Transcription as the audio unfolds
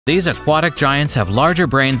These aquatic giants have larger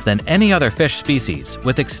brains than any other fish species,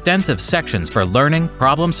 with extensive sections for learning,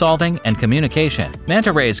 problem-solving, and communication.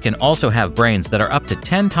 Manta rays can also have brains that are up to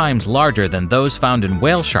 10 times larger than those found in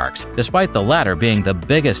whale sharks, despite the latter being the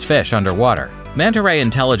biggest fish underwater. Manta ray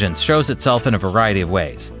intelligence shows itself in a variety of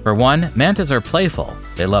ways. For one, mantas are playful.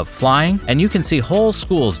 They love flying, and you can see whole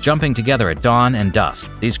schools jumping together at dawn and dusk.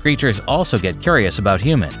 These creatures also get curious about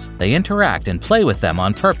humans. They interact and play with them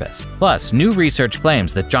on purpose. Plus, new research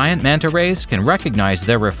claims that giant manta rays can recognize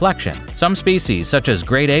their reflection. Some species, such as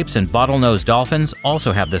great apes and bottlenose dolphins,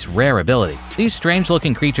 also have this rare ability. These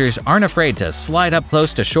strange-looking creatures aren't afraid to slide up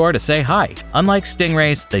close to shore to say hi. Unlike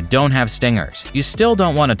stingrays, they don't have stingers. You still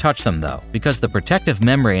don't want to touch them, though, because the protective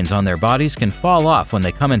membranes on their bodies can fall off when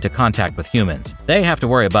they come into contact with humans. They have to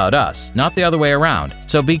worry about us, not the other way around,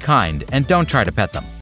 so be kind and don't try to pet them.